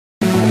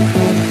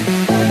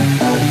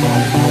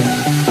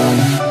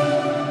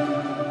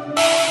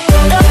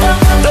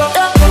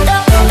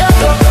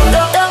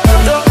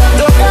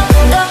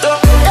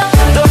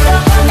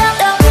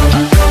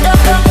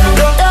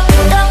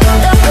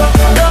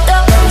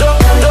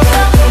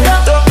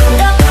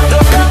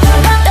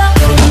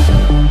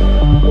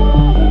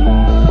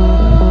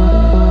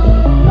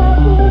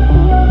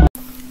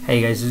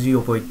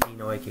your boy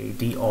Dino aka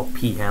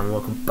DRP and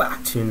welcome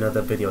back to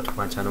another video to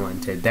my channel.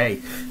 And today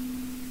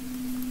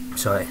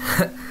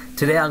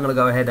I'm gonna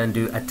go ahead and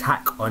do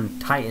Attack on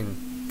Titan,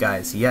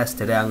 guys. Yes,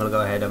 today I'm gonna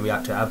go ahead and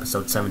react to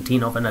episode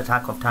 17 of an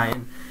Attack of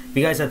Titan. If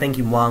you guys are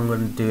thinking why I'm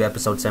gonna do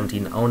episode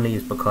 17 only,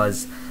 is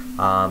because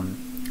I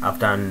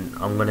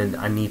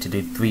need to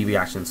do 3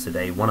 reactions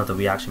today. One of the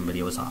reaction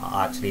videos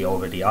are actually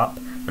already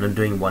up, and I'm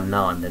doing one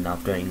now, and then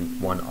I'm doing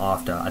one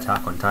after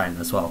Attack on Titan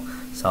as well.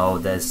 So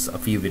there's a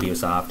few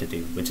videos I have to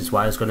do, which is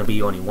why it's going to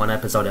be only one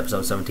episode,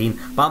 episode 17.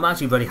 But I'm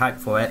actually very hyped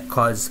for it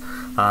because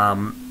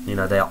you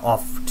know, they're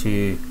off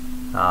to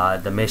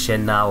the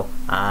mission now,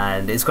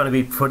 and it's going to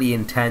be pretty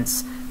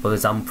intense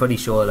because I'm pretty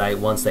sure like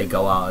once they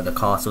go out of the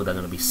castle, there are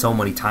going to be so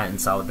many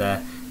Titans out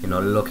there, you know,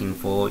 looking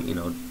for, you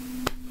know,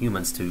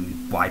 humans to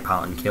wipe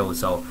out and kill.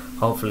 So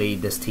hopefully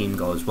this team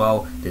goes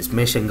well, this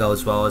mission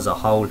goes well as a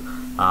whole.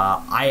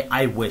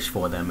 I wish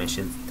for their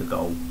mission to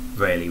go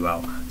really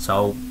well.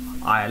 So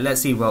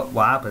let's see what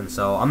happens.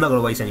 So I'm not going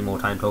to waste any more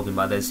time talking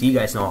about this. You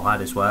guys know how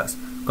this works.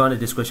 Go in the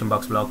description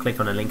box below, click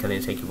on the link, and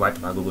it'll take you right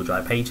to my Google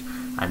Drive page,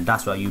 and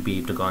that's where you'll be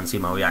able to go and see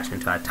my reaction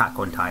to Attack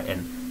on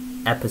Titan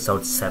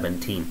episode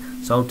 17.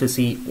 So to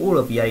see all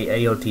of the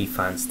AOT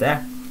fans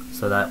there,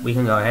 so that we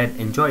can go ahead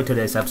enjoy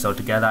today's episode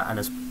together, and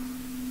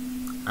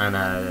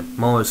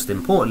most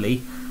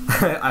importantly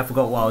I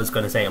forgot what I was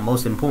going to say, and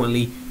most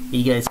importantly,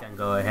 you guys can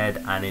go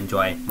ahead and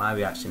enjoy my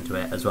reaction to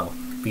it as well.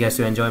 If you guys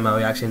do enjoy my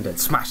reaction, then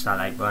smash that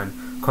like button,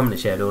 comment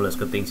and share, all those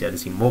good things here to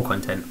see more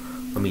content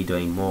from me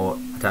doing more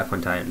Attack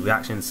on Titan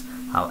reactions.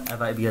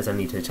 However, if you guys are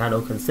new to the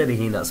channel, consider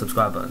hitting that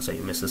subscribe button so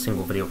you miss a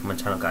single video from my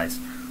channel, guys.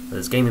 Whether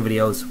it's gaming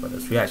videos, whether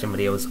it's reaction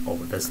videos, or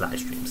whether it's live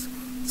streams.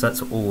 So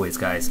that's always,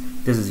 guys,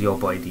 this is your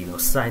boy Dino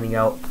signing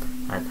out,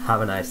 and have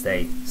a nice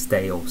day,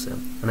 stay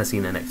awesome, and I'll see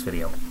you in the next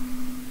video.